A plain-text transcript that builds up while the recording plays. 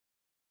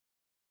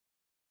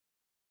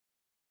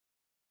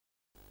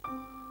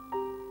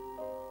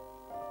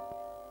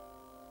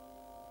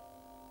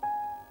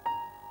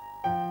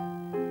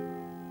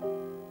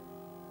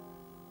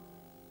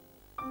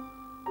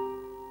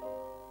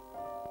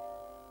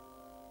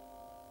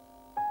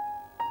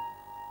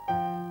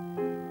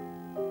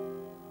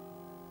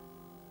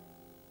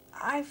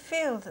I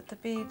feel that the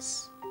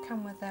beads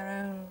come with their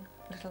own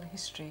little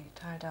history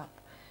tied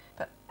up,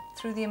 but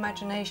through the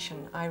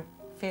imagination I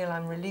feel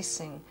I'm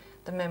releasing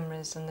the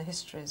memories and the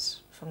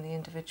histories from the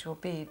individual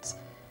beads,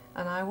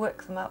 and I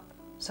work them up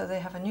so they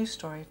have a new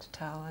story to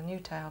tell, a new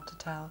tale to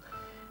tell,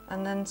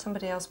 and then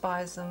somebody else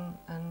buys them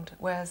and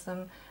wears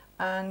them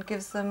and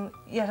gives them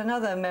yet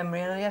another memory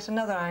and yet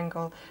another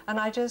angle, and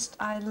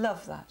I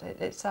love that.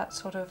 It's that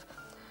sort of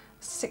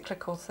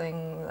cyclical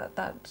thing,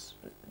 that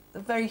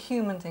very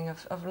human thing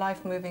of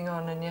life moving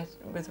on and yet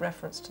with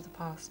reference to the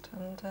past,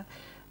 and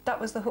that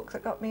was the hook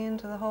that got me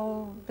into the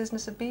whole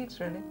business of beads,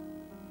 really.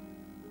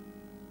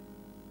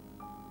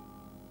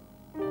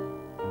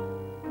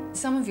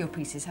 Some of your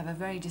pieces have a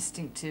very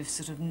distinctive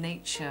sort of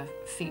nature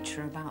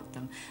feature about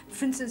them.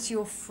 For instance,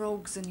 your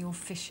frogs and your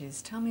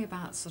fishes. Tell me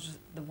about sort of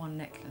the one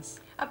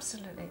necklace.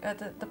 Absolutely.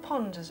 The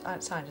pond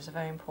outside is a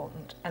very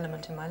important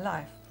element in my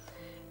life.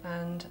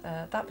 And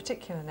that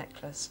particular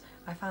necklace,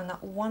 I found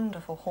that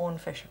wonderful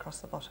hornfish across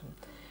the bottom.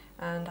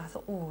 And I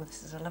thought, oh,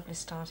 this is a lovely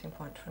starting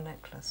point for a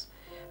necklace.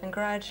 And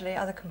gradually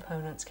other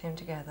components came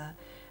together.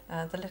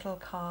 The little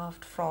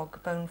carved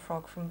frog, bone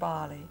frog from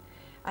Bali.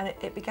 And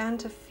it began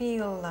to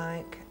feel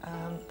like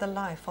the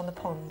life on the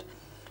pond.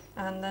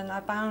 And then I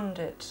bound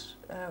it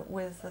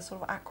with the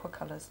sort of aqua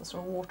colours, the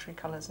sort of watery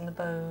colours in the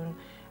bone,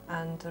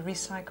 and the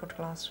recycled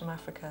glass from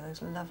Africa,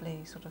 those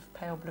lovely sort of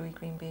pale bluey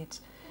green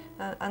beads.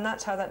 And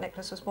that's how that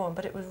necklace was born,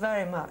 but it was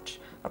very much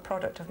a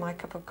product of my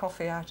cup of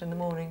coffee out in the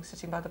morning,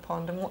 sitting by the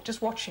pond and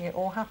just watching it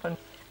all happen.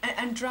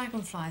 And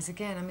dragonflies,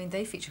 again, I mean,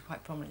 they feature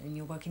quite prominently in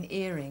your work, in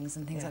earrings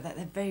and things like that.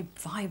 They're very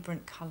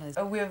vibrant colours.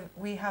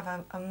 We have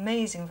an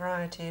amazing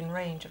variety and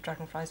range of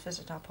dragonflies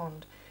visit our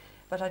pond,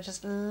 but I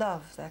just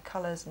love their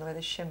colours and the way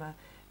they shimmer.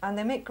 And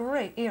they make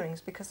great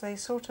earrings because they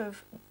sort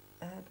of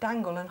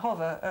dangle and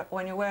hover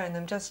when you're wearing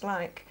them, just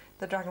like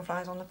the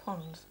dragonflies on the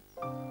ponds.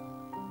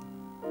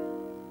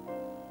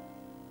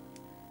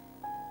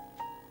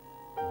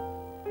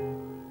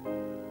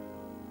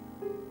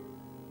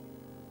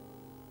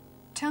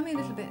 Tell me a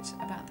little bit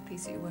about the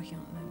piece that you're working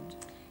on at the moment.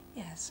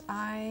 Yes,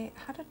 I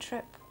had a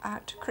trip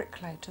out to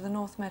Cricklade, to the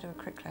North Meadow of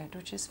Cricklade,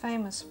 which is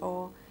famous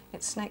for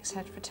its snake's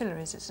head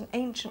fritillaries. It's an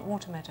ancient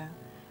water meadow,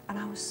 and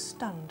I was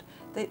stunned.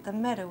 The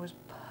meadow was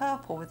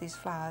purple with these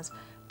flowers,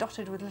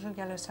 dotted with little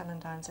yellow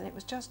celandines, and it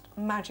was just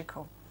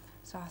magical.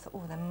 So I thought,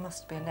 oh, there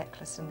must be a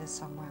necklace in this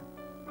somewhere.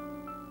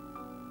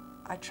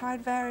 I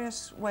tried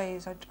various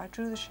ways. I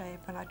drew the shape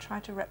and I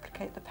tried to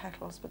replicate the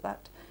petals, but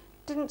that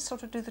didn't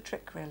sort of do the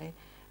trick, really.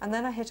 And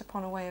then I hit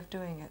upon a way of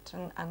doing it,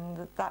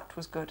 and that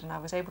was good, and I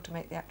was able to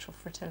make the actual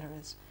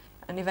fritillaries.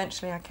 And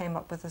eventually I came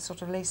up with a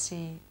sort of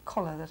lacy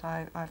collar that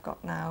I've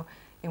got now,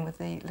 in with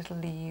the little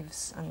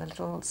leaves and the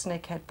little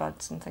snakehead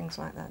buds and things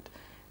like that.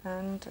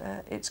 And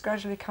it's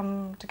gradually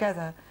come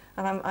together,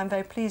 and I'm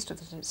very pleased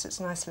with it. It sits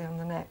nicely on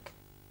the neck.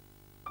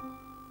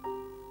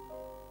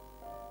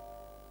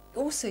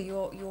 Also,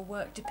 your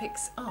work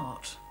depicts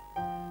art.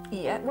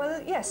 Yeah,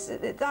 well, yes,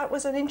 that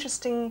was an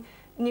interesting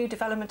new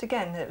development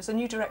again. It was a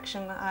new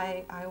direction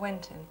I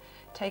went in,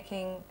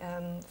 taking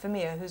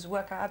Vermeer, whose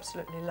work I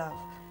absolutely love,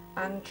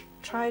 and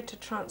tried to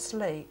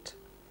translate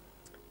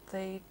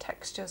the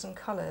textures and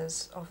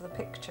colours of the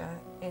picture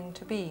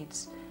into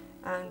beads.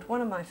 And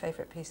one of my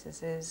favourite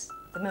pieces is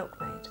The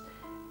Milkmaid.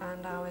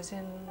 And I was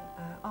in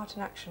Art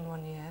in Action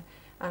one year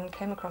and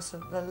came across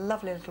the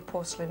lovely little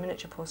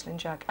miniature porcelain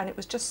jug, and it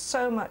was just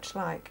so much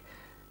like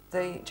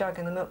the jug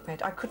in The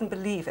Milkmaid. I couldn't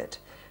believe it.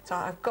 So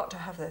I've got to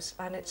have this,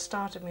 and it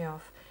started me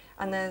off.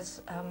 And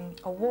there's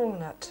a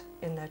walnut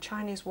in there,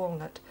 Chinese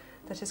walnut,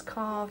 that is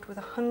carved with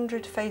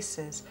 100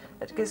 faces,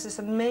 that gives this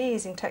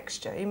amazing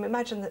texture. You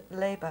imagine the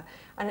labour,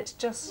 and it's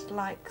just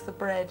like the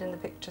bread in the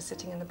picture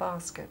sitting in the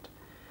basket.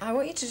 I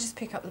want you to just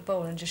pick up the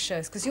bowl and just show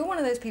us, because you're one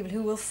of those people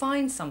who will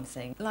find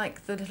something,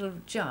 like the little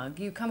jug,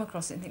 you come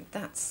across it and think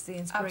that's the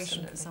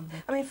inspiration for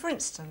something. I mean, for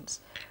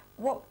instance,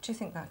 what do you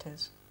think that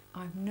is?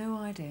 I've no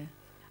idea.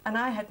 And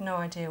I had no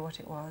idea what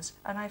it was,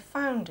 and I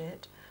found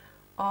it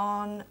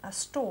on a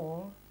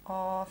stall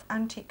of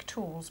antique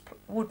tools,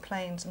 wood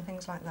planes and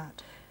things like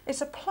that.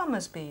 It's a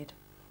plumber's bead,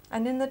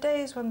 and in the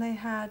days when they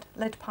had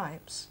lead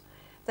pipes,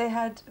 they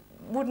had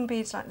wooden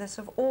beads like this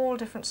of all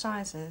different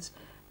sizes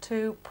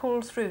to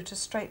pull through to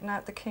straighten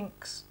out the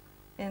kinks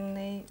in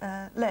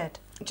the lead.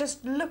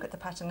 Just look at the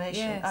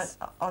patination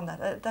on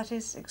that. That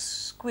is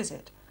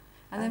exquisite.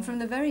 And then from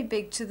the very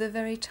big to the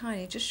very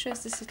tiny, just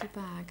shows this little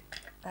bag.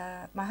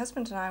 My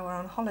husband and I were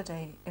on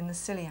holiday in the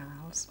Scilly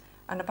Isles,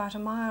 and about a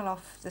mile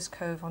off this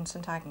cove on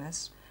St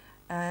Agnes,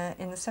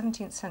 in the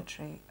 17th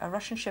century, a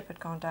Russian ship had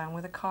gone down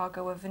with a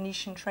cargo of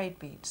Venetian trade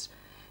beads,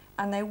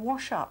 and they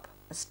wash up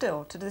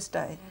still to this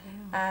day.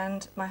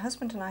 And my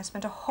husband and I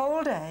spent a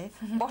whole day,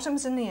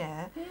 bottoms in the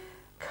air,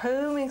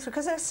 combing through,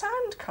 because they're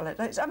sand coloured.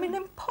 It's, I mean,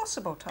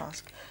 impossible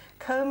task,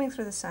 combing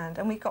through the sand,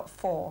 and we got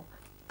 4.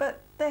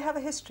 But they have a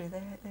history.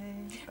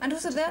 And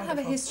also they'll have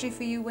a history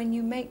for you when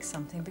you make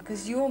something,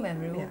 because your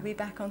memory will be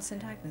back on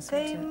St Agnes.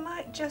 They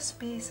might just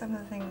be some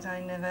of the things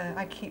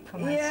I keep for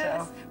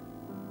myself.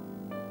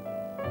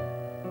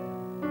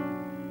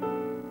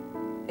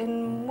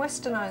 In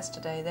westernised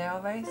today. They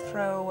are very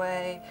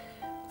throwaway,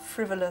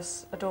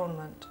 frivolous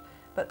adornment,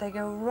 but they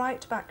go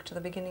right back to the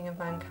beginning of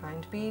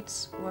mankind.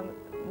 Beads were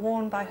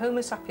worn by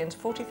Homo sapiens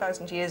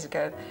 40,000 years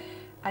ago,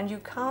 and you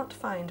can't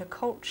find a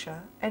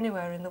culture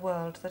anywhere in the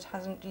world that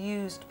hasn't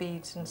used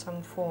beads in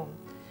some form.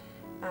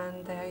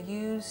 And they are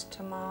used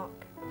to mark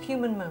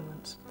human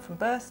moments, from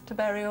birth to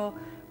burial,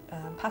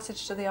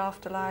 passage to the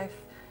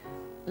afterlife,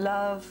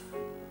 love.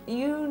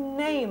 You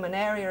name an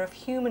area of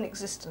human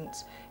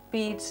existence,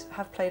 beads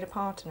have played a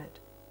part in it.